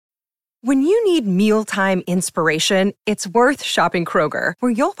When you need mealtime inspiration, it's worth shopping Kroger,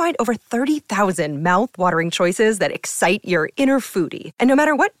 where you'll find over 30,000 mouth-watering choices that excite your inner foodie. And no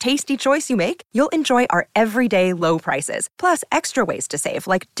matter what tasty choice you make, you'll enjoy our everyday low prices, plus extra ways to save,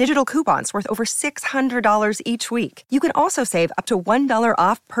 like digital coupons worth over $600 each week. You can also save up to $1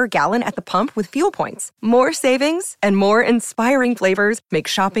 off per gallon at the pump with fuel points. More savings and more inspiring flavors make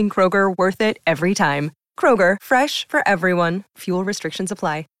shopping Kroger worth it every time. Kroger, fresh for everyone. Fuel restrictions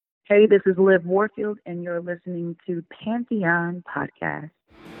apply. Hey, this is Liv Warfield, and you're listening to Pantheon Podcast.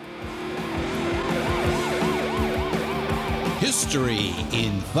 History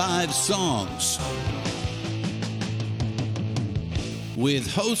in 5 Songs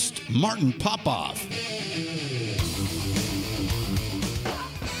with host Martin Popoff.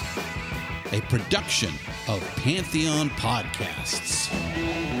 A production of Pantheon Podcasts.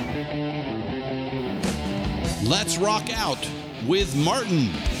 Let's rock out with Martin.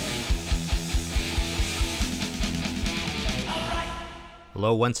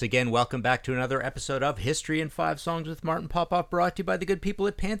 Hello once again, welcome back to another episode of History in 5 Songs with Martin Popoff, brought to you by the good people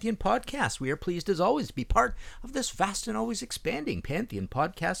at Pantheon Podcast. We are pleased as always to be part of this vast and always expanding Pantheon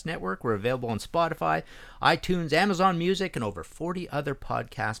Podcast Network. We're available on Spotify, iTunes, Amazon Music, and over 40 other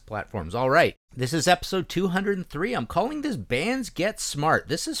podcast platforms. All right, this is episode 203. I'm calling this Bands Get Smart.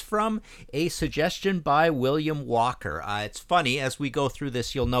 This is from a suggestion by William Walker. It's funny, as we go through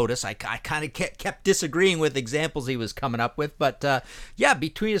this, you'll notice I kind of kept disagreeing with examples he was coming up with, but yeah,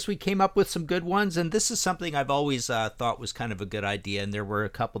 between us we came up with some good ones, and this is something I've always thought was kind of a good idea, and there were a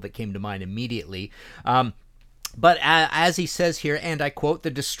couple that came to mind immediately. But as he says here, and I quote, "The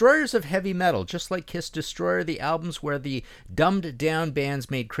destroyers of heavy metal, just like Kiss Destroyer, the albums where the dumbed-down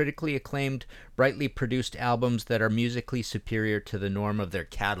bands made critically acclaimed, brightly produced albums that are musically superior to the norm of their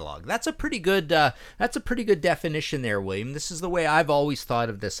catalog." That's a pretty good definition there, William. This is the way I've always thought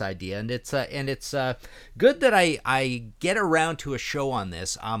of this idea, and it's good that I get around to a show on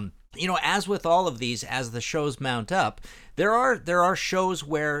this. You know, as with all of these, as the shows mount up, there are shows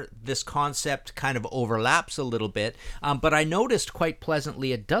where this concept kind of overlaps a little bit, but I noticed quite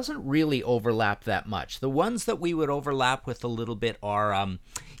pleasantly it doesn't really overlap that much. The ones that we would overlap with a little bit are,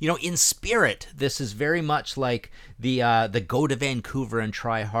 in spirit, this is very much like the Go to Vancouver and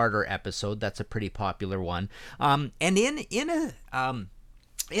Try Harder episode. That's a pretty popular one. And in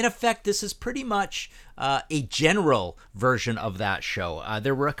effect, this is pretty much a general version of that show.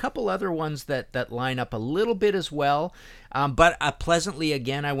 There were a couple other ones that line up a little bit as well, but pleasantly,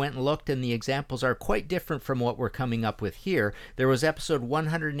 again, I went and looked, and the examples are quite different from what we're coming up with here. There was episode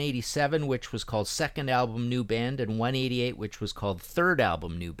 187, which was called Second Album New Band, and 188, which was called Third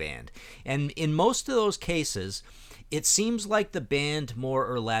Album New Band. And in most of those cases, it seems like the band more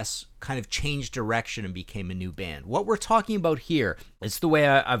or less kind of changed direction and became a new band. What we're talking about here is the way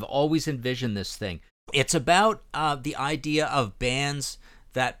I've always envisioned this thing. It's about the idea of bands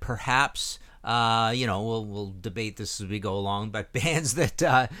that perhaps, we'll debate this as we go along, but bands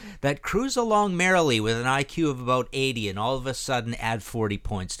that cruise along merrily with an IQ of about 80 and all of a sudden add 40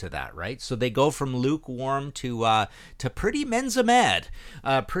 points to that, right? So they go from lukewarm to pretty menza-mad,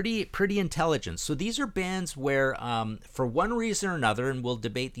 pretty intelligent. So these are bands where, for one reason or another, and we'll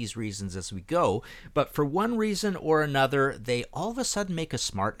debate these reasons as we go, but for one reason or another, they all of a sudden make a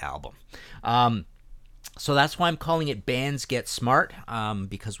smart album. So that's why I'm calling it Bands Get Smart,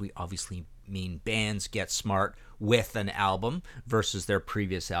 because we obviously mean bands get smart with an album versus their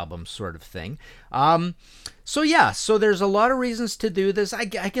previous album sort of thing. So there's a lot of reasons to do this. I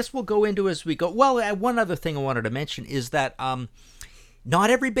guess we'll go into as we go. Well, one other thing I wanted to mention is that not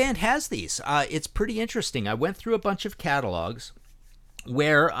every band has these. It's pretty interesting. I went through a bunch of catalogs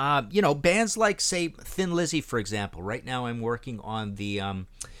where, bands like, say, Thin Lizzy, for example. Right now I'm working on the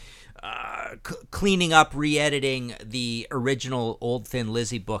cleaning up, re-editing the original old Thin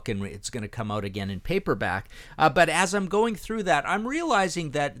Lizzy book, and it's going to come out again in paperback. But as I'm going through that, I'm realizing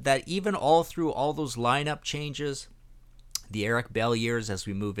that even all through all those lineup changes, the Eric Bell years as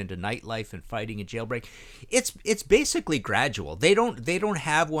we move into Nightlife and Fighting a Jailbreak, it's basically gradual. They don't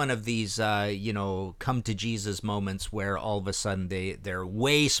have one of these come to Jesus moments where all of a sudden they're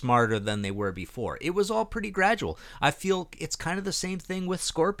way smarter than they were before. It was all pretty gradual. I feel it's kind of the same thing with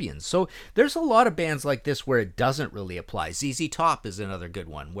Scorpions. So there's a lot of bands like this where it doesn't really apply. ZZ Top is another good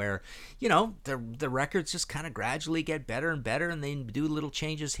one where the records just kind of gradually get better and better, and they do little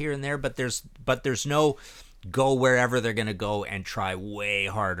changes here and there, but there's no go wherever they're going to go and try way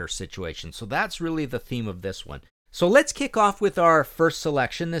harder situations. So that's really the theme of this one. So let's kick off with our first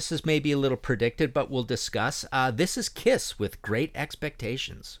selection. This is maybe a little predicted, but we'll discuss. This is Kiss with Great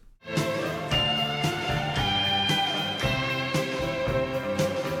Expectations.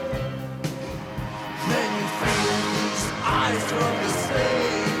 from the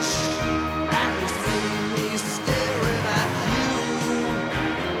stage, and you see me staring at you,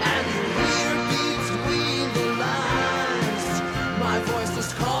 and you hear between the lines my voice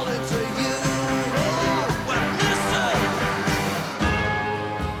is calling to you. Oh, well, listen.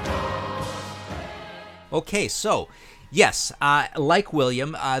 Okay, so yes, like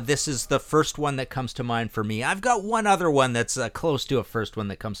William, this is the first one that comes to mind for me. I've got one other one that's close to a first one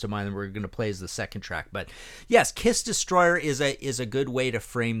that comes to mind, and we're going to play as the second track. But yes, Kiss Destroyer is a good way to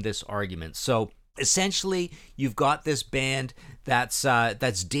frame this argument. So essentially, you've got this band that's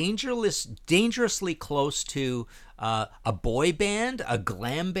dangerously close to a boy band, a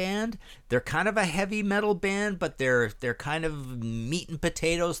glam band. They're kind of a heavy metal band, but they're kind of meat and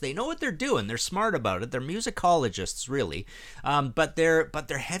potatoes. They know what they're doing. They're smart about it. They're musicologists, really. But they're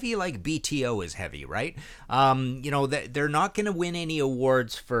heavy like BTO is heavy, right? They're not going to win any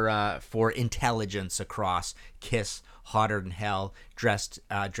awards for intelligence across Kiss, Hotter Than Hell, Dressed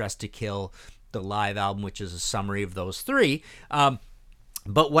to Kill, the live album, which is a summary of those three.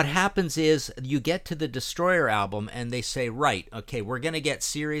 But what happens is you get to the Destroyer album and they say, right, okay, we're going to get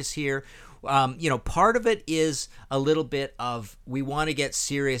serious here. Part of it is a little bit of we want to get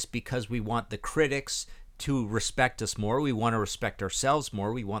serious because we want the critics to respect us more. We want to respect ourselves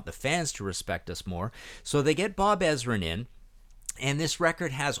more. We want the fans to respect us more. So they get Bob Ezrin in. And this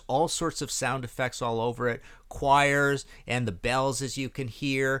record has all sorts of sound effects all over it, choirs and the bells, as you can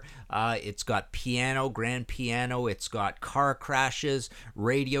hear. It's got piano, grand piano. It's got car crashes,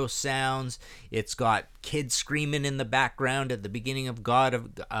 radio sounds. It's got kids screaming in the background at the beginning of God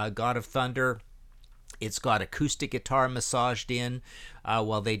of Thunder. It's got acoustic guitar massaged in.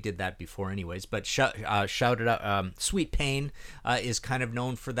 Well, they did that before anyways, but shouted out, Sweet Pain is kind of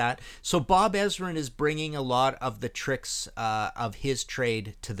known for that. So Bob Ezrin is bringing a lot of the tricks of his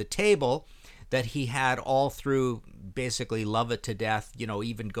trade to the table that he had all through basically Love It to Death,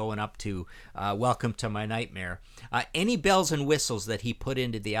 even going up to Welcome to My Nightmare. Any bells and whistles that he put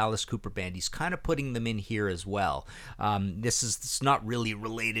into the Alice Cooper Band, he's kind of putting them in here as well. It's not really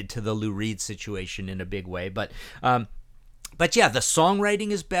related to the Lou Reed situation in a big way, but yeah, the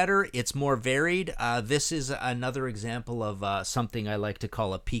songwriting is better. It's more varied. This is another example of something I like to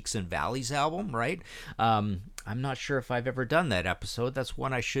call a peaks and valleys album, right? I'm not sure if I've ever done that episode. That's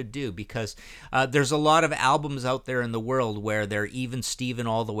one I should do because there's a lot of albums out there in the world where they're even Steven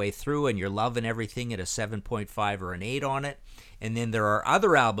all the way through and you're loving everything at a 7.5 or an 8 on it. And then there are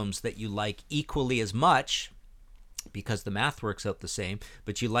other albums that you like equally as much because the math works out the same,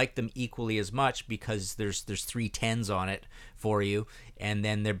 but you like them equally as much because there's 3 10s on it for you, and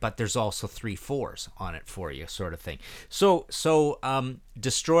then there's also 3 4s on it for you, sort of thing. So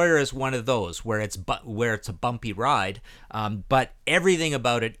Destroyer is one of those where it's a bumpy ride, but everything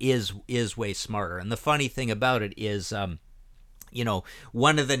about it is way smarter. And the funny thing about it is,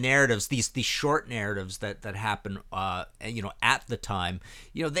 one of the narratives, these short narratives that happen, at the time,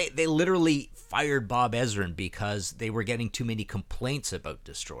 they literally fired Bob Ezrin because they were getting too many complaints about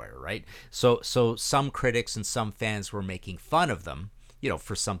Destroyer, right? So some critics and some fans were making fun of them,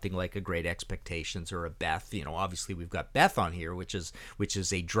 for something like a Great Expectations or a Beth. Obviously we've got Beth on here, which is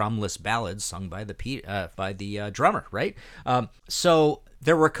a drumless ballad sung by the drummer, right? So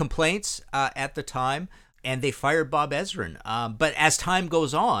there were complaints at the time. And they fired Bob Ezrin. But as time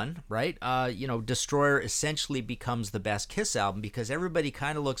goes on, right, Destroyer essentially becomes the best Kiss album because everybody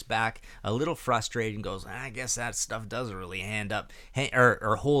kind of looks back a little frustrated and goes, I guess that stuff doesn't really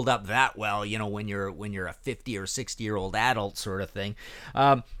hold up that well, when you're a 50 or 60-year-old adult sort of thing.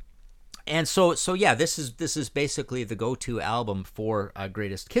 And so yeah, this is basically the go-to album for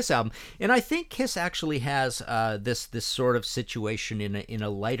Greatest Kiss album, and I think Kiss actually has this sort of situation in a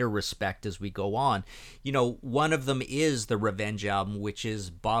lighter respect as we go on. One of them is the Revenge album, which is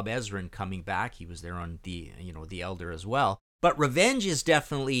Bob Ezrin coming back. He was there on the Elder as well. But Revenge is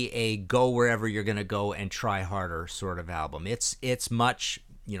definitely a go wherever you're going to go and try harder sort of album. It's much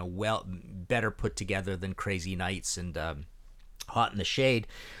better put together than Crazy Nights and Hot in the Shade.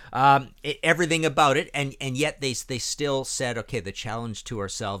 Everything about it, and yet they still said, okay, the challenge to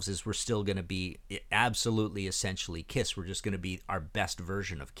ourselves is we're still going to be absolutely essentially Kiss. We're just going to be our best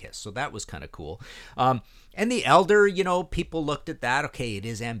version of Kiss. So that was kind of cool. And the Elder, people looked at that. Okay, it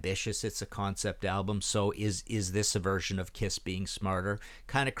is ambitious. It's a concept album. So is this a version of Kiss being smarter?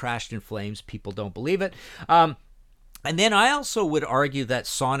 Kind of crashed in flames. People don't believe it. And then I also would argue that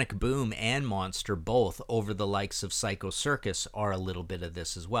Sonic Boom and Monster, both over the likes of Psycho Circus, are a little bit of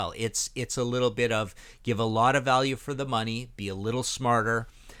this as well. It's a little bit of give a lot of value for the money, be a little smarter,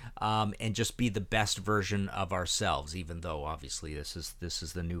 and just be the best version of ourselves, even though obviously this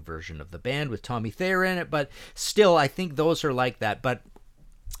is the new version of the band with Tommy Thayer in it, but still I think those are like that. But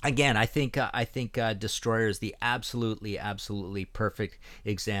again, I think Destroyer is the absolutely perfect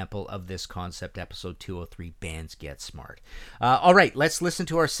example of this concept. Episode 203, Bands Get Smart. All right, let's listen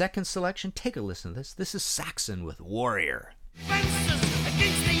to our second selection. Take a listen to this. This is Saxon with Warrior. Fences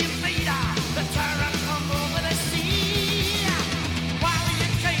against the invader, the terror come over the sea.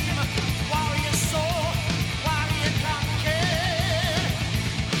 Warrior came, warrior saw, warrior conquered.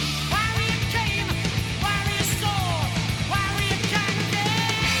 Warrior came, warrior saw, warrior conquered.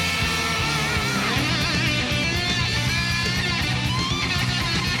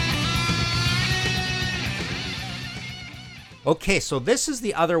 Okay, so this is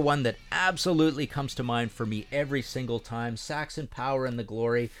the other one that absolutely comes to mind for me every single time. Saxon, Power and the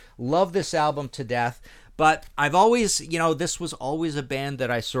Glory. Love this album to death. But I've always, this was always a band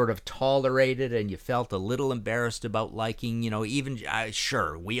that I sort of tolerated and you felt a little embarrassed about liking, even,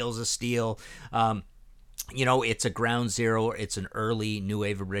 sure, Wheels of Steel. It's a ground zero. It's an early new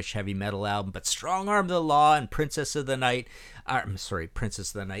wave of British heavy metal album. But Strong Arm of the Law and Princess of the Night,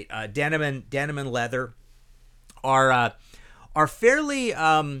 Denim and Leather are fairly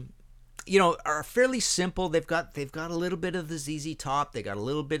are fairly simple. They've got a little bit of the ZZ Top. They got a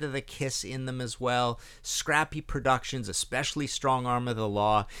little bit of the Kiss in them as well. Scrappy productions, especially Strong Arm of the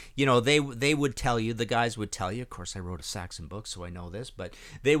Law. They would tell you, the guys would tell you. Of course, I wrote a Saxon book, so I know this, but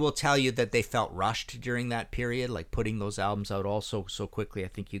they will tell you that they felt rushed during that period, like putting those albums out all so quickly. I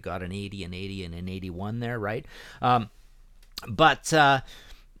think you got an 80, an 80, and an 81 there, right?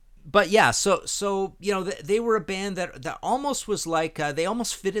 But yeah, so they were a band that almost was like they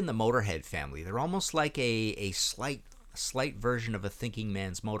almost fit in the Motorhead family. They're almost like a slight version of a thinking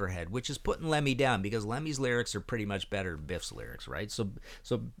man's Motorhead, which is putting Lemmy down because Lemmy's lyrics are pretty much better than Biff's lyrics, right? So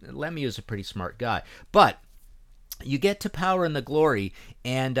Lemmy is a pretty smart guy, but you get to Power and the Glory,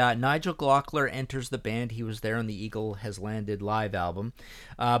 and Nigel Glockler enters the band. He was there on the Eagle Has Landed live album.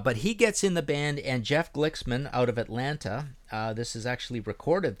 But he gets in the band, and Jeff Glixman out of Atlanta, this is actually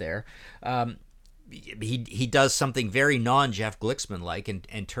recorded there, he does something very non-Jeff Glixman-like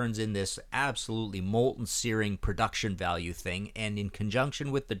and turns in this absolutely molten searing production value thing. And in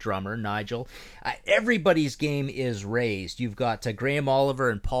conjunction with the drummer, Nigel, everybody's game is raised. You've got Graham Oliver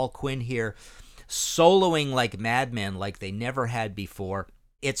and Paul Quinn here, soloing like madmen like they never had before.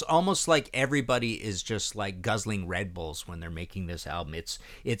 It's almost like everybody is just like guzzling Red Bulls when they're making this album. It's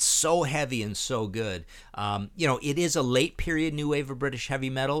so heavy and so good. It is a late period new wave of British heavy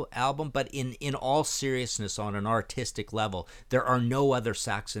metal album, but in all seriousness, on an artistic level, there are no other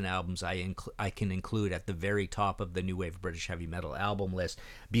Saxon albums I can include at the very top of the new wave of British heavy metal album list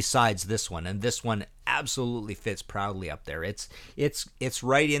besides this one, and this one absolutely fits proudly up there. It's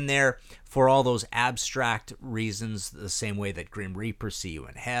right in there for all those abstract reasons, the same way that Grim Reaper, See You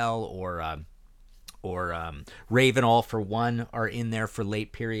in Hell, or Raven All for One are in there for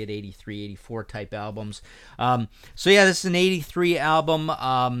late period 83, 84 type albums. So yeah, this is an 83 album.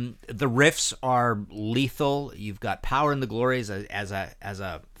 The riffs are lethal. You've got Power and the Glory as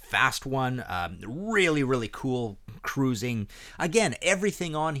a fast one, really cool cruising. Again,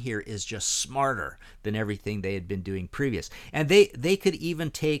 everything on here is just smarter than everything they had been doing previous, and they could even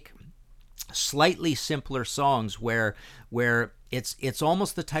take slightly simpler songs where it's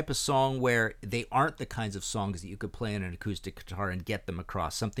almost the type of song where they aren't the kinds of songs that you could play on an acoustic guitar and get them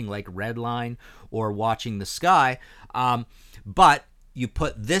across, something like Redline or Watching the Sky, but you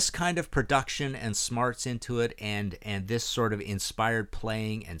put this kind of production and smarts into it, and this sort of inspired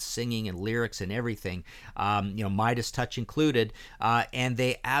playing and singing and lyrics and everything, Midas Touch included, and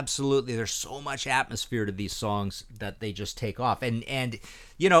there's so much atmosphere to these songs that they just take off. And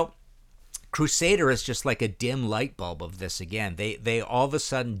Crusader is just like a dim light bulb of this again. They all of a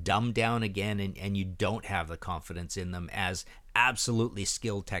sudden dumb down again, and you don't have the confidence in them as absolutely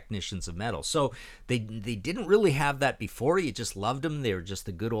skilled technicians of metal. So they didn't really have that before. You just loved them. They were just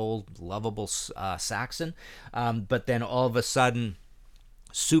the good old lovable Saxon. But then all of a sudden,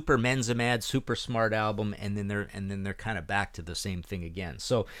 super Menzimad, super smart album, and then they're kind of back to the same thing again.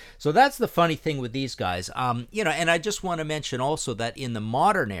 So that's the funny thing with these guys. And I just want to mention also that in the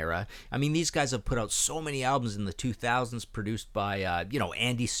modern era, I mean, these guys have put out so many albums in the 2000s, produced by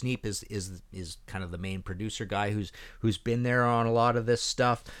Andy Sneap is kind of the main producer guy who's been there on a lot of this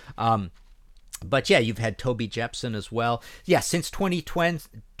stuff. But yeah, you've had Toby Jepson as well. Yeah, since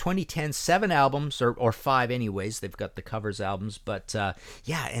 2010, 7 albums, or 5 anyways. They've got the covers albums. But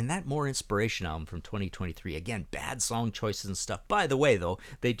and that More Inspiration album from 2023. Again, bad song choices and stuff. By the way, though,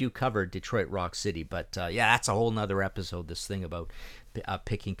 they do cover Detroit Rock City. But that's a whole nother episode, this thing about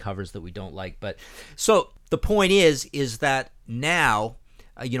picking covers that we don't like. But so the point is that now,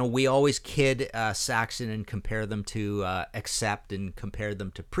 we always kid Saxon and compare them to Accept and compare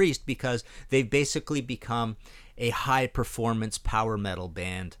them to Priest, because they've basically become a high-performance power metal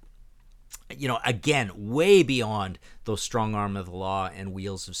band. Again, way beyond those Strong Arm of the Law and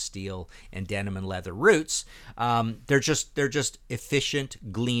Wheels of Steel and Denim and Leather roots. They're just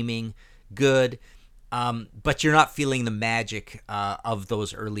efficient, gleaming, good. But you're not feeling the magic of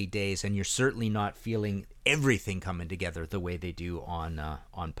those early days, and you're certainly not feeling everything coming together the way they do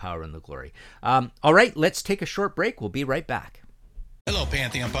on Power and the Glory. All right, let's take a short break. We'll be right back. Hello,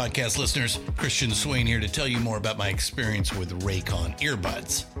 Pantheon Podcast listeners. Christian Swain here to tell you more about my experience with Raycon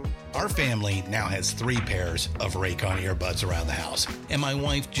earbuds. Our family now has 3 pairs of Raycon earbuds around the house, and my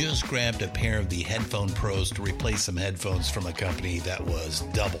wife just grabbed a pair of the Headphone Pros to replace some headphones from a company that was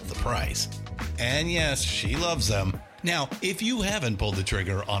double the price. And yes, she loves them. Now, if you haven't pulled the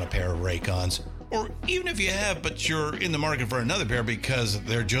trigger on a pair of Raycons, or even if you have, but you're in the market for another pair because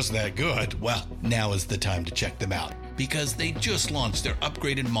they're just that good, well, now is the time to check them out, because they just launched their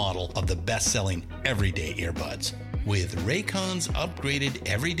upgraded model of the best-selling everyday earbuds. With Raycon's upgraded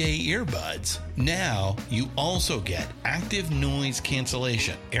everyday earbuds, now you also get active noise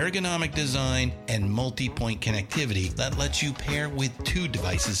cancellation, ergonomic design, and multi-point connectivity that lets you pair with 2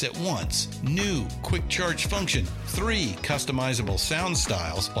 devices at once. New quick charge function, 3 customizable sound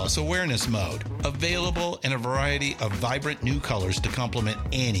styles, plus awareness mode. Available in a variety of vibrant new colors to complement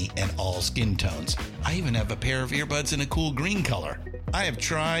any and all skin tones. I even have a pair of earbuds in a cool green color. I have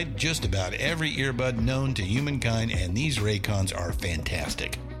tried just about every earbud known to humankind, and these Raycons are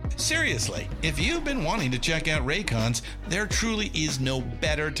fantastic. Seriously, if you've been wanting to check out Raycons, there truly is no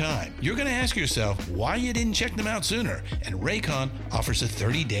better time. You're going to ask yourself why you didn't check them out sooner, and Raycon offers a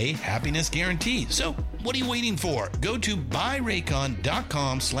 30-day happiness guarantee. So what are you waiting for? Go to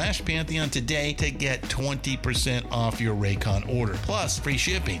buyraycon.com/Pantheon today to get 20% off your Raycon order, plus free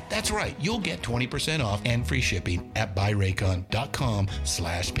shipping. That's right, you'll get 20% off and free shipping at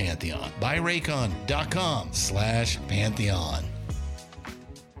buyraycon.com/Pantheon. buyraycon.com/Pantheon.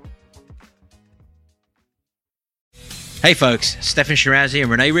 Hey folks, Stefan Shirazi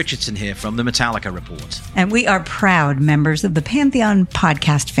and Renee Richardson here from the Metallica Report. And we are proud members of the Pantheon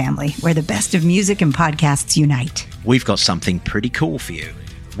podcast family, where the best of music and podcasts unite. We've got something pretty cool for you.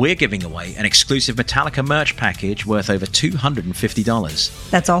 We're giving away an exclusive Metallica merch package worth over $250.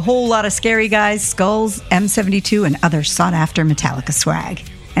 That's a whole lot of Scary Guys, Skulls, M72, and other sought-after Metallica swag.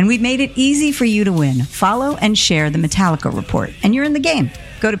 And we've made it easy for you to win. Follow and share the Metallica Report, and you're in the game.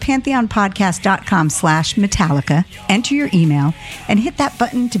 Go to pantheonpodcast.com/Metallica, enter your email, and hit that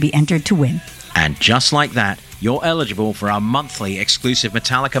button to be entered to win. And just like that, you're eligible for our monthly exclusive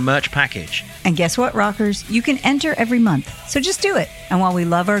Metallica merch package. And guess what, rockers? You can enter every month, so just do it. And while we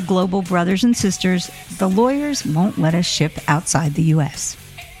love our global brothers and sisters, the lawyers won't let us ship outside the U.S.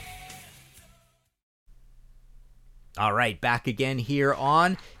 All right, back again here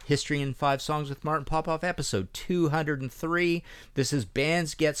on History in 5 Songs with Martin Popoff, episode 203. This is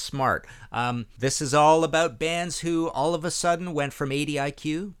Bands Get Smart. This is all about bands who all of a sudden went from 80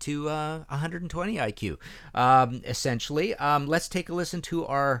 IQ to 120 IQ, essentially. Let's take a listen to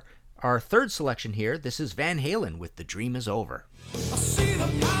our third selection here. This is Van Halen with The Dream Is Over. I see the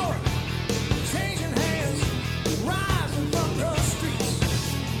power changing hands, rising from the streets.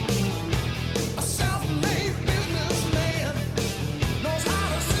 A self-made businessman knows how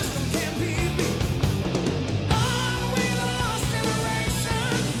the system can be beat. Oh, we lost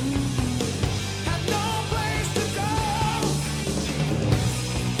generation, had no place to go.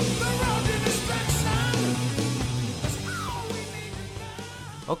 The road to destruction is all we need to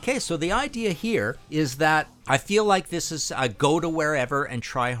know. Okay, so the idea here is that I feel like this is a go to wherever and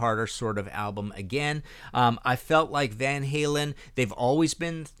try harder sort of album again. I felt like Van Halen, they've always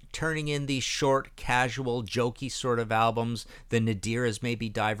been turning in these short, casual, jokey sort of albums. The Nadir is maybe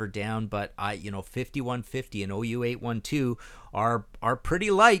Diver Down, but 5150 and OU 812 are pretty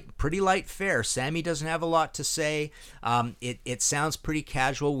light fare. Sammy doesn't have a lot to say. It sounds pretty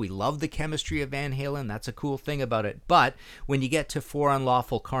casual. We love the chemistry of Van Halen. That's a cool thing about it. But when you get to For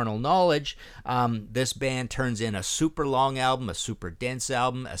Unlawful Carnal Knowledge, this band turns in a super long album, a super dense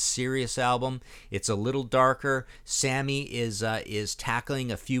album, a serious album. It's a little darker. Sammy is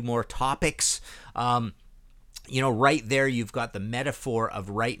tackling a few more topics. Right there you've got the metaphor of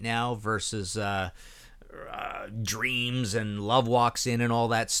Right Now versus Dreams, and Love Walks In and all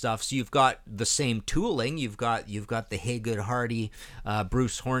that stuff. So you've got the same tooling. You've got the Hey Good Hardy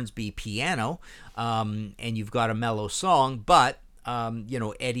Bruce Hornsby piano, and you've got a mellow song, but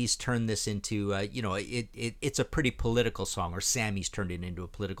Eddie's turned this into, it's a pretty political song, or Sammy's turned it into a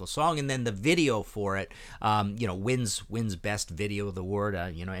political song. And then the video for it, wins best video award,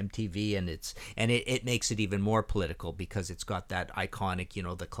 MTV, and it makes it even more political because it's got that iconic,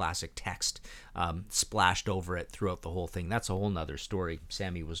 the classic text splashed over it throughout the whole thing. That's a whole nother story.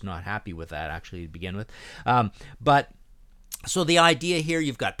 Sammy was not happy with that, actually, to begin with. So the idea here,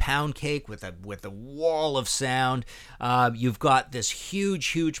 you've got Pound Cake with a wall of sound. You've got this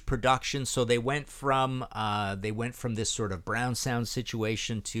huge production. So they went from this sort of Brown Sound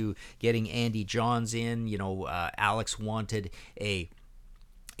situation to getting Andy Johns in. Alex wanted a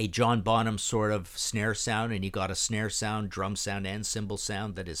John Bonham sort of snare sound, and he got a snare sound, drum sound, and cymbal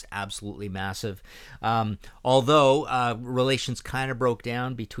sound that is absolutely massive. Although relations kind of broke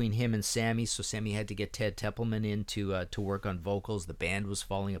down between him and Sammy, so Sammy had to get Ted Templeman in to work on vocals. The band was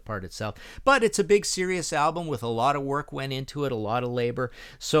falling apart itself. But it's a big, serious album with a lot of work went into it, a lot of labor.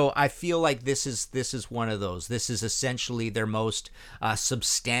 So I feel like this is one of those. This is essentially their most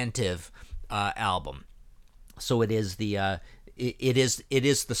substantive album. So it is the it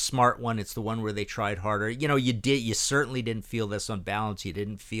is the smart one. It's the one where they tried harder. You certainly didn't feel this on Balance. You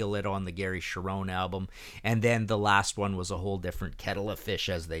didn't feel it on the Gary Cherone album. And then the last one was a whole different kettle of fish,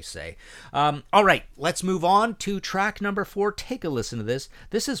 as they say. All right, let's move on to track number 4. Take a listen to this.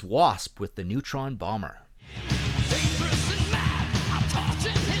 This is Wasp with the Neutron Bomber. Dangerous and mad, I'm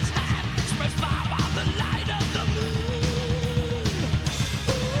tossing his hand, spread fire by the light of the moon.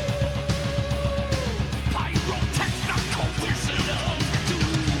 Pyrotechnical whistle of doom.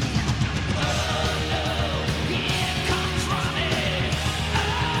 Oh no, here comes Ronnie.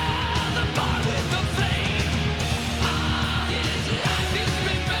 Ah, the boy with the flame. Ah, his life is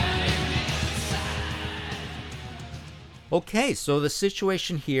remained. Okay, so the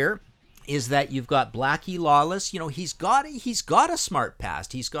situation here is that you've got Blackie Lawless. He's got a smart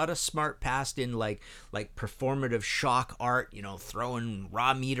past. He's got a smart past in like performative shock art, throwing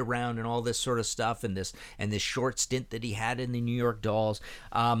raw meat around and all this sort of stuff, and this short stint that he had in the New York Dolls.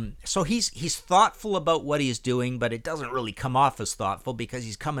 So he's thoughtful about what he's doing, but it doesn't really come off as thoughtful because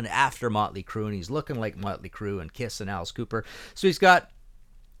he's coming after Motley Crue, and he's looking like Motley Crue and Kiss and Alice Cooper. So he's got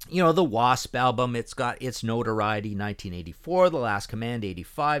the Wasp album. It's got its notoriety, 1984, The Last Command,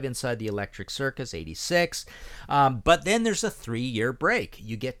 85, Inside the Electric Circus, 86. But then there's a 3-year break.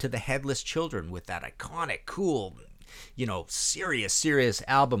 You get to the Headless Children with that iconic, cool, serious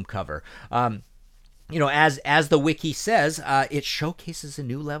album cover. As the wiki says, it showcases a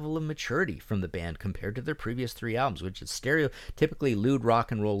new level of maturity from the band compared to their previous 3 albums, which is stereotypically lewd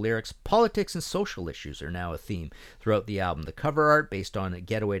rock and roll lyrics. Politics and social issues are now a theme throughout the album. The cover art, based on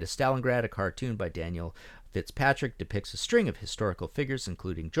Getaway to Stalingrad, a cartoon by Daniel Fitzpatrick, depicts a string of historical figures,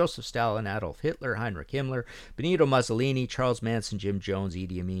 including Joseph Stalin, Adolf Hitler, Heinrich Himmler, Benito Mussolini, Charles Manson, Jim Jones,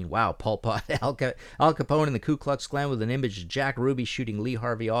 Idi Amin, Pol Pot, Al Capone, and the Ku Klux Klan, with an image of Jack Ruby shooting Lee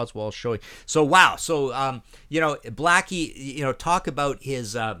Harvey Oswald showing. So, Blackie, talk about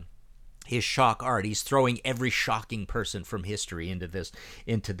his shock art. He's throwing every shocking person from history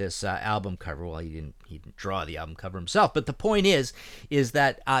into this album cover. Well, he didn't draw the album cover himself, but the point is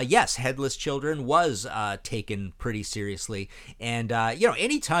that yes, Headless Children was taken pretty seriously, and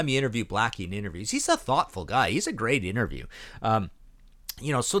anytime you interview Blackie in interviews, he's a thoughtful guy. He's a great interview.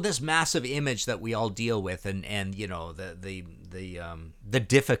 So this massive image that we all deal with, and the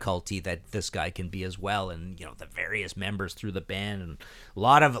difficulty that this guy can be as well, and the various members through the band, and a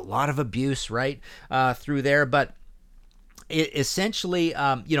lot of abuse right through there, but essentially,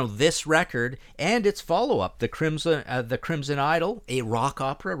 this record and its follow-up, the Crimson Idol, a rock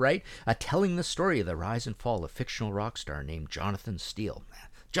opera, right, telling the story of the rise and fall of fictional rock star named Jonathan Steele.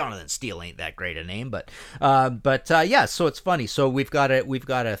 Jonathan Steele ain't that great a name, but yeah. So it's funny. So we've got a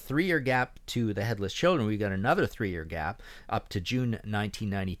 3-year gap to the Headless Children. We've got another 3-year gap up to June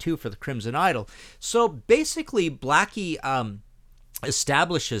 1992 for the Crimson Idol. So basically, Blackie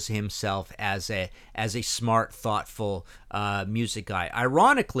establishes himself as a smart, thoughtful music guy.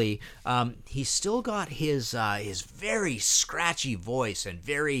 Ironically, he's still got his very scratchy voice and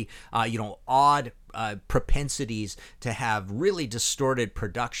very odd propensities to have really distorted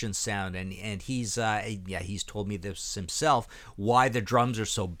production sound, and he's told me this himself, why the drums are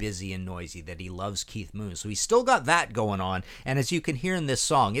so busy and noisy, that he loves Keith Moon. So he's still got that going on, and as you can hear in this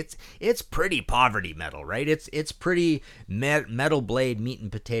song, it's pretty poverty metal, right? It's pretty metal blade, meat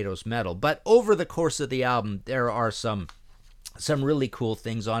and potatoes metal. But over the course of the album, there are some really cool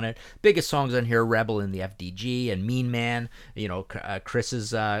things on it. Biggest songs on here: Rebel in the FDG and Mean Man.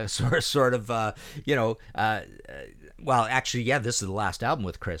 Chris's Well, actually, yeah, this is the last album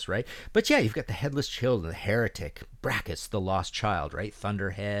with Chris, right? But yeah, you've got the Headless Children, the Heretic, brackets, the Lost Child, right?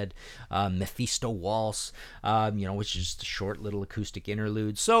 Thunderhead, Mephisto Waltz, which is just a short little acoustic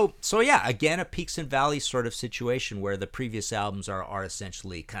interlude. So yeah, again, a peaks and valleys sort of situation where the previous albums are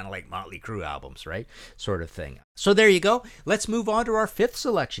essentially kind of like Motley Crue albums, right? Sort of thing. So there you go. Let's move on to our fifth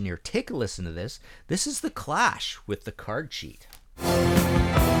selection here. Take a listen to this. This is The Clash with The Card Cheat.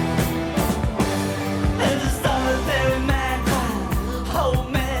 There's a solitary man, oh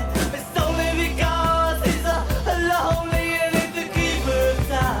man, it's only because he's a lonely and if the keeper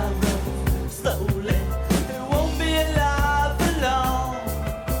time runs slowly, he won't be alive for long.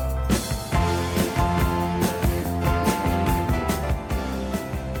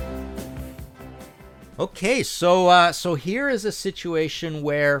 Okay, so here is a situation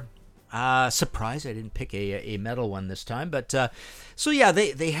where surprised I didn't pick a metal one this time, but so yeah,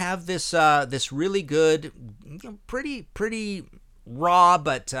 they have this this really good, pretty raw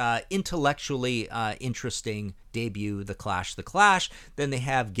but intellectually interesting debut, The Clash. Then they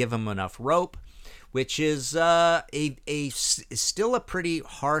have Give 'Em Enough Rope, which is still a pretty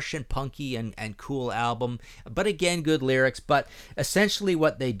harsh and punky and cool album, but again, good lyrics. But essentially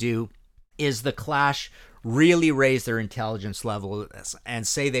what they do is The Clash really raise their intelligence level and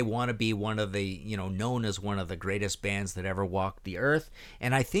say they want to be one of the, known as one of the greatest bands that ever walked the earth.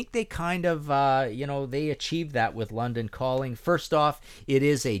 And I think they kind of, they achieved that with London Calling. First off, it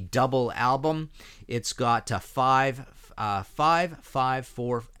is a double album. It's got 5,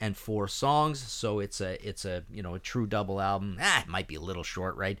 4, and 4 songs. So it's a a true double album. It might be a little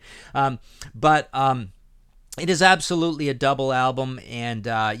short, right? But it is absolutely a double album, and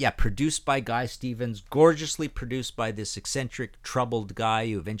produced by Guy Stevens, gorgeously produced by this eccentric, troubled guy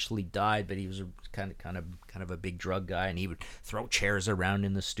who eventually died, but he was a kind of a big drug guy, and he would throw chairs around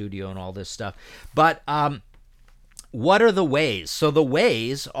in the studio and all this stuff. But what are the ways? So the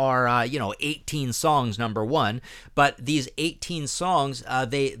ways are 18 songs, number one, but these 18 songs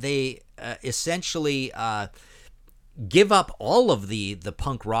they essentially give up all of the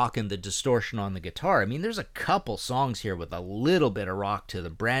punk rock and the distortion on the guitar. I mean, there's a couple songs here with a little bit of rock to the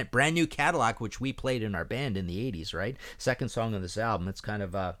brand new Cadillac, which we played in our band in the 80s, right? Second song on this album. It's kind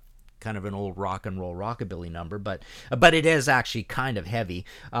of an old rock and roll rockabilly number, but it is actually kind of heavy.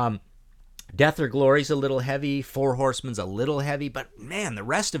 Death or Glory's a little heavy, Four Horsemen's a little heavy, but man, the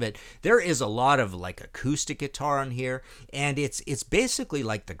rest of it, there is a lot of like acoustic guitar on here, and it's basically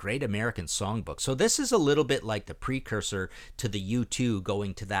like the Great American Songbook. So this is a little bit like the precursor to the U2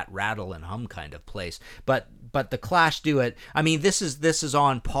 going to that rattle and hum kind of place. But the Clash do it. I mean, this is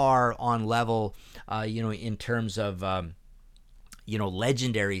on par, on level, in terms of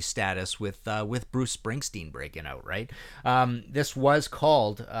legendary status with Bruce Springsteen breaking out, right? This was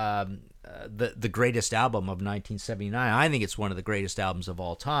called the greatest album of 1979. I think it's one of the greatest albums of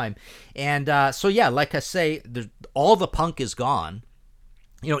all time. And so yeah, like I say, all the punk is gone.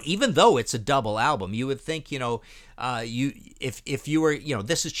 Even though it's a double album, you would think, if you were,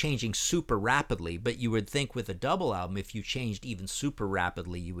 this is changing super rapidly, but you would think with a double album, if you changed even super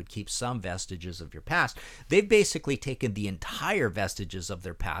rapidly, you would keep some vestiges of your past. They've basically taken the entire vestiges of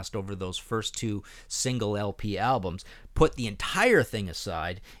their past over those first 2 single LP albums, put the entire thing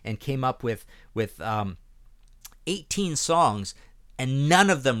aside, and came up with 18 songs, and none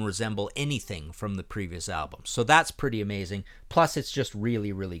of them resemble anything from the previous album. So that's pretty amazing. Plus, it's just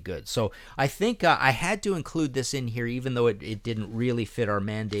really, really good. So I think I had to include this in here, even though it didn't really fit our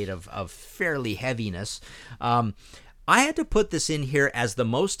mandate of fairly heaviness. I had to put this in here as the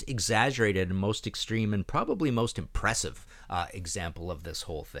most exaggerated and most extreme and probably most impressive example of this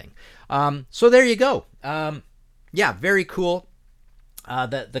whole thing. So there you go. Yeah, very cool.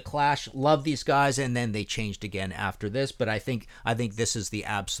 The Clash, love these guys, and then they changed again after this. But I think this is the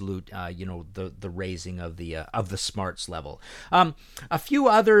absolute, the raising of the smarts level. A few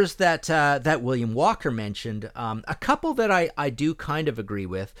others that William Walker mentioned, a couple that I do kind of agree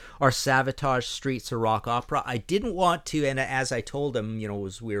with are Savatage, Streets, or Rock Opera. I didn't want to, and as I told him,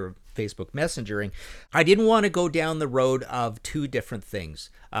 as we were Facebook messengering, I didn't want to go down the road of 2 different things.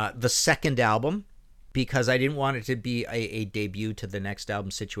 The second album, because I didn't want it to be a debut to the next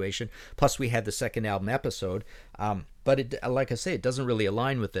album situation. Plus, we had the second album episode. But like I say, it doesn't really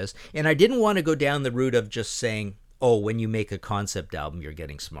align with this. And I didn't want to go down the route of just saying, oh, when you make a concept album, you're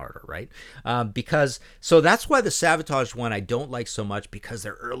getting smarter, right? So that's why the Savatage one I don't like so much, because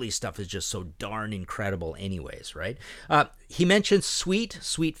their early stuff is just so darn incredible anyways, right? He mentioned Sweet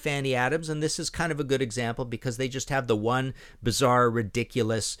Fanny Adams, and this is kind of a good example because they just have the one bizarre,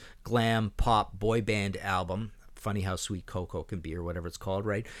 ridiculous glam pop boy band album. Funny how Sweet Coco can be, or whatever it's called,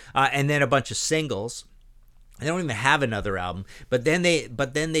 right? And then a bunch of singles. They don't even have another album, but then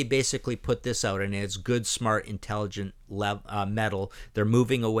they basically put this out, and it's good, smart, intelligent metal. They're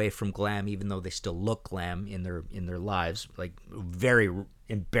moving away from glam, even though they still look glam in their lives, like very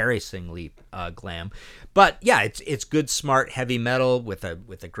embarrassingly glam. But yeah, it's good, smart, heavy metal with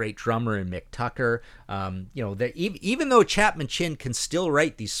a great drummer in Mick Tucker. Even though Chapman Chin can still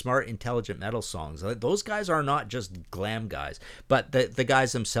write these smart, intelligent metal songs, those guys are not just glam guys, but the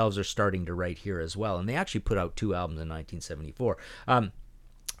guys themselves are starting to write here as well. And they actually put out 2 albums in 1974.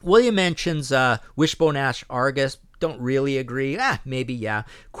 William mentions Wishbone Ash Argus. Don't really agree. Maybe, yeah.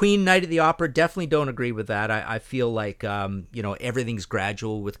 Queen, Night at the Opera, definitely don't agree with that. I feel like, everything's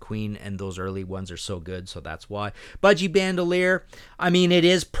gradual with Queen, and those early ones are so good, so that's why. Budgie Bandolier, I mean, it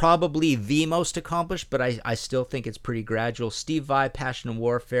is probably the most accomplished, but I still think it's pretty gradual. Steve Vai, Passion and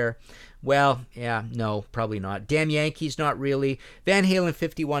Warfare, well, yeah, no, probably not. Damn Yankees, not really. Van Halen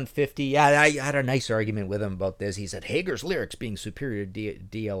 5150, yeah, I had a nice argument with him about this. He said Hager's lyrics being superior to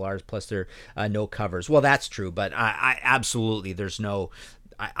DLR's, plus their no covers. Well, that's true, but I absolutely, there's no...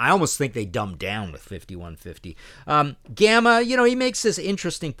 I almost think they dumbed down with 5150. Gamma, he makes this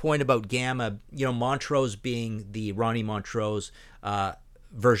interesting point about Gamma, Montrose being the Ronnie Montrose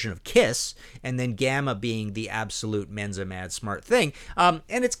version of Kiss, and then Gamma being the absolute Menza Mad Smart thing. And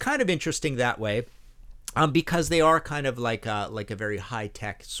it's kind of interesting that way. Because they are kind of like a very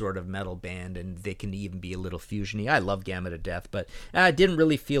high-tech sort of metal band, and they can even be a little fusiony. I love Gamma to death, but I didn't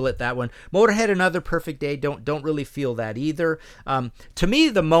really feel it, that one. Motorhead, Another Perfect Day, don't really feel that either. To me,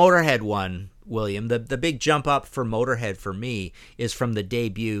 the Motorhead one, William, the big jump up for Motorhead for me is from the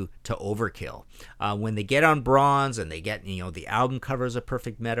debut to Overkill. When they get on Bronze and they get, the album cover is a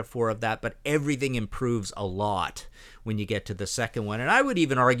perfect metaphor of that, but everything improves a lot when you get to the second one. And I would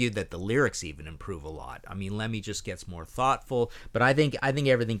even argue that the lyrics even improve a lot. I mean, Lemmy just gets more thoughtful, but I think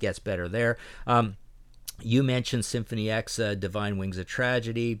everything gets better there. You mentioned Symphony X, Divine Wings of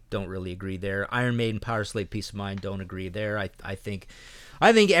Tragedy. Don't really agree there. Iron Maiden, Power Slave, Peace of Mind. Don't agree there. I think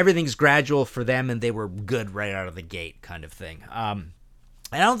everything's gradual for them, and they were good right out of the gate, kind of thing. And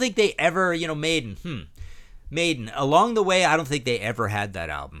I don't think they ever, Maiden. Along the way, I don't think they ever had that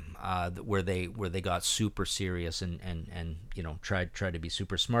album where they got super serious and tried to be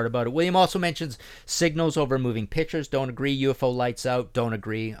super smart about it. William also mentions Signals over Moving Pictures. Don't agree. UFO Lights Out. Don't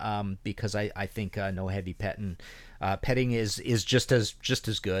agree because I think No Heavy Petting is just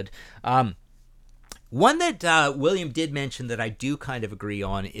as good. One that William did mention that I do kind of agree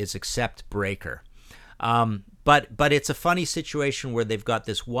on is Accept Breaker. But it's a funny situation where they've got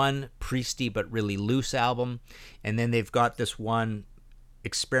this one priesty but really loose album, and then they've got this one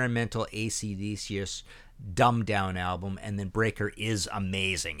experimental AC/DC dumbed down album, and then Breaker is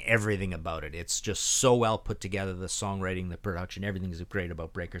amazing. Everything about it. It's just so well put together, the songwriting, the production, everything is great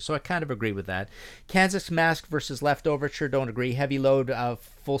about Breaker. So I kind of agree with that. Kansas Mask versus Leftoverture, don't agree. Heavy Load,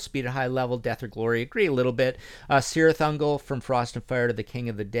 Full Speed at High Level, Death or Glory, agree a little bit. Cirithungal, From Frost and Fire to the King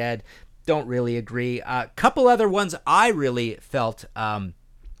of the Dead, don't really agree. A couple other ones I really felt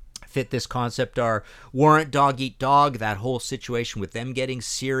fit this concept are Warrant, Dog Eat Dog, that whole situation with them getting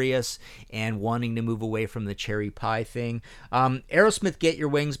serious and wanting to move away from the cherry pie thing. Aerosmith, Get Your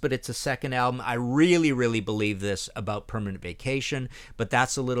Wings, but it's a second album. I really, really believe this about Permanent Vacation, but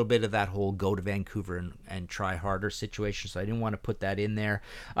that's a little bit of that whole go to Vancouver and try harder situation, so I didn't want to put that in there.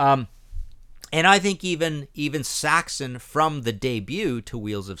 And I think even Saxon from the debut to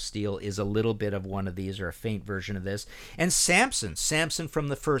Wheels of Steel is a little bit of one of these, or a faint version of this. And Samson from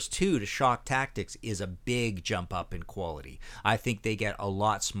the first two to Shock Tactics is a big jump up in quality. I think they get a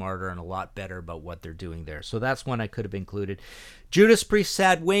lot smarter and a lot better about what they're doing there. So that's one I could have included. Judas Priest,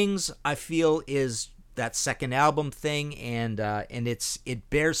 Sad Wings, I feel is that second album thing, and it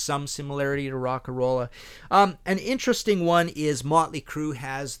bears some similarity to Rock-a-Rolla. An interesting one is Motley Crue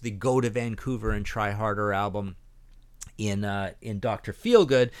has the Go to Vancouver and Try Harder album in Dr.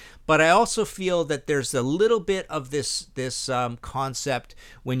 Feelgood, but I also feel that there's a little bit of this concept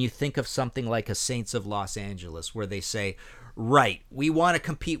when you think of something like a Saints of Los Angeles, where they say, right, we want to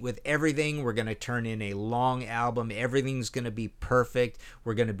compete with everything. We're going to turn in a long album. Everything's going to be perfect.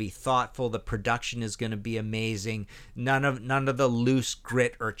 We're going to be thoughtful. The production is going to be amazing. None of the loose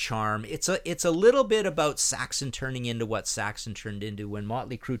grit or charm. It's a little bit about Saxon turning into what Saxon turned into when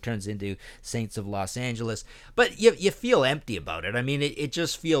Motley Crue turns into Saints of Los Angeles. But you feel empty about it. I mean, it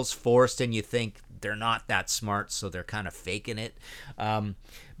just feels forced, and you think they're not that smart, so they're kind of faking it.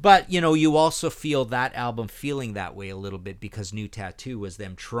 But, you also feel that album feeling that way a little bit because New Tattoo was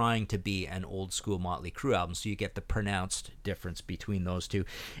them trying to be an old school Motley Crue album. So you get the pronounced difference between those two.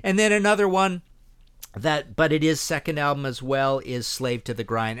 And then another one but it is second album as well, is Slave to the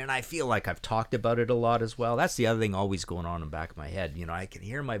Grind, and I feel like I've talked about it a lot as well. That's the other thing always going on in the back of my head. You know, I can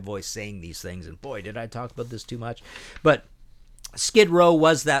hear my voice saying these things, and boy, did I talk about this too much. But Skid Row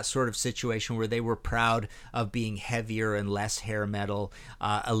was that sort of situation where they were proud of being heavier and less hair metal,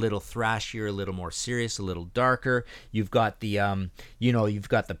 a little thrashier, a little more serious, a little darker. You've got the, you've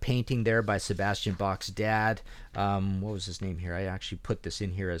got the painting there by Sebastian Bach's dad. What was his name here? I actually put this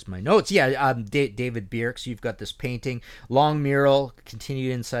in here as my notes. Yeah, David Bierks. You've got this painting, long mural,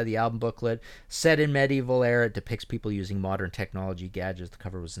 continued inside the album booklet, set in medieval era. It depicts people using modern technology gadgets. The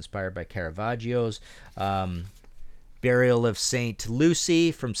cover was inspired by Caravaggio's. Burial of St.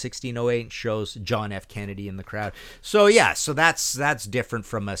 Lucy from 1608 shows John F. Kennedy in the crowd. So yeah, so that's different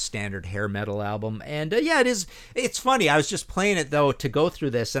from a standard hair metal album. And it's funny. I was just playing it though to go through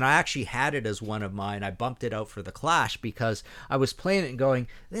this, and I actually had it as one of mine. I bumped it out for the Clash because I was playing it and going,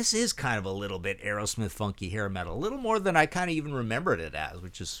 this is kind of a little bit Aerosmith funky hair metal, a little more than I kind of even remembered it as,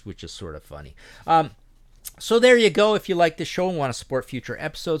 which is sort of funny. So there you go. If you like this show and want to support future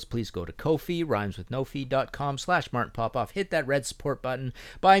episodes, please go to Ko-fi, rhymeswithnofee.com/MartinPopoff. Hit that red support button.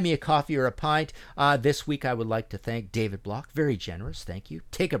 Buy me a coffee or a pint. This week I would like to thank David Block. Very generous. Thank you.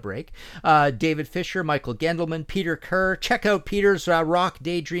 Take a break. David Fisher, Michael Gendelman, Peter Kerr. Check out Peter's Rock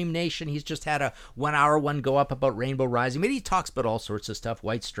Daydream Nation. He's just had a 1 hour one go up about Rainbow Rising. But he talks about all sorts of stuff.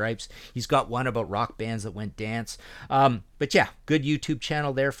 White Stripes. He's got one about rock bands that went dance. But yeah, good YouTube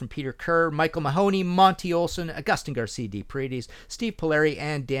channel there from Peter Kerr, Michael Mahoney, Monty Olson, Augustin Garcia de Paredes, Steve Polari,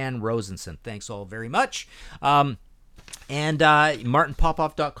 and Dan Rosenson. Thanks all very much. And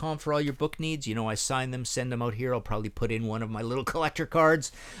MartinPopoff.com for all your book needs. You know, I sign them, send them out here. I'll probably put in one of my little collector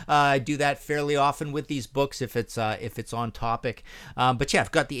cards. I do that fairly often with these books if it's on topic. But yeah,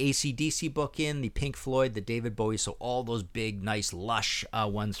 I've got the AC/DC book in, the Pink Floyd, the David Bowie. So all those big, nice, lush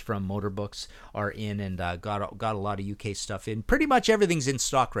ones from Motor Books are in, and got a lot of UK stuff in. Pretty much everything's in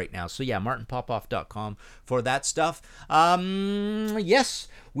stock right now. So yeah, MartinPopoff.com for that stuff. Yes.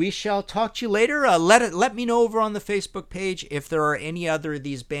 We shall talk to you later. Let me know over on the Facebook page if there are any other of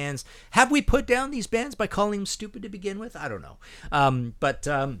these bands. Have we put down these bands by calling them stupid to begin with? I don't know.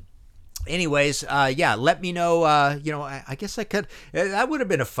 Anyways, let me know. I guess I could. That would have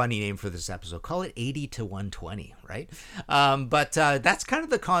been a funny name for this episode. Call it 80 to 120, right? But that's kind of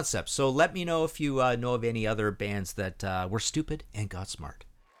the concept. So let me know if you know of any other bands that were stupid and got smart.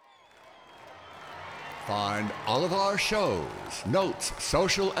 Find all of our shows, notes,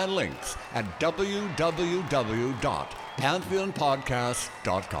 social, and links at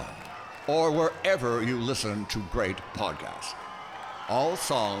www.pantheonpodcast.com or wherever you listen to great podcasts. All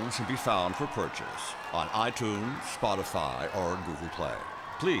songs can be found for purchase on iTunes, Spotify, or Google Play.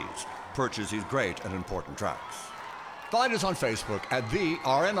 Please purchase these great and important tracks. Find us on Facebook at the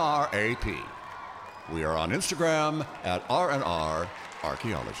RNRAP. We are on Instagram at RNR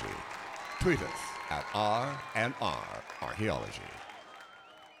Archaeology. Tweet us at RNR Archaeology.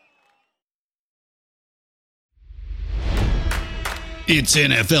 It's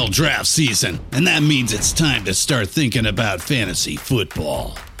NFL draft season, and that means it's time to start thinking about fantasy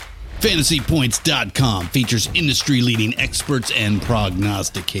football. FantasyPoints.com features industry-leading experts and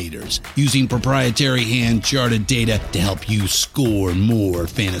prognosticators using proprietary hand-charted data to help you score more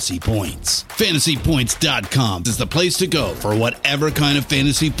fantasy points. FantasyPoints.com is the place to go for whatever kind of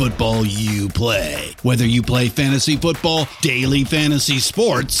fantasy football you play. Whether you play fantasy football, daily fantasy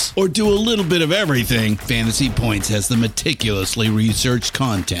sports, or do a little bit of everything, Fantasy Points has the meticulously researched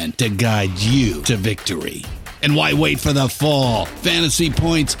content to guide you to victory. And why wait for the fall? Fantasy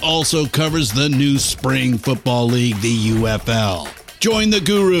Points also covers the new spring football league, the UFL. Join the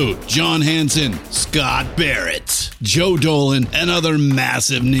guru, John Hansen, Scott Barrett, Joe Dolan, and other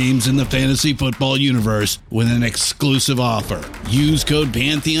massive names in the fantasy football universe with an exclusive offer. Use code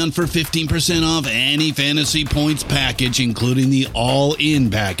Pantheon for 15% off any Fantasy Points package, including the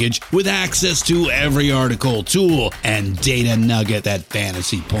all-in package, with access to every article, tool, and data nugget that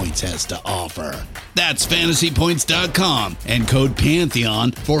Fantasy Points has to offer. That's FantasyPoints.com and code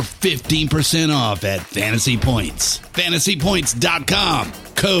Pantheon for 15% off at Fantasy Points. FantasyPoints.com,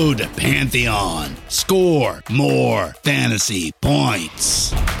 code Pantheon. Score more fantasy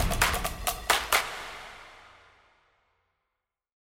points.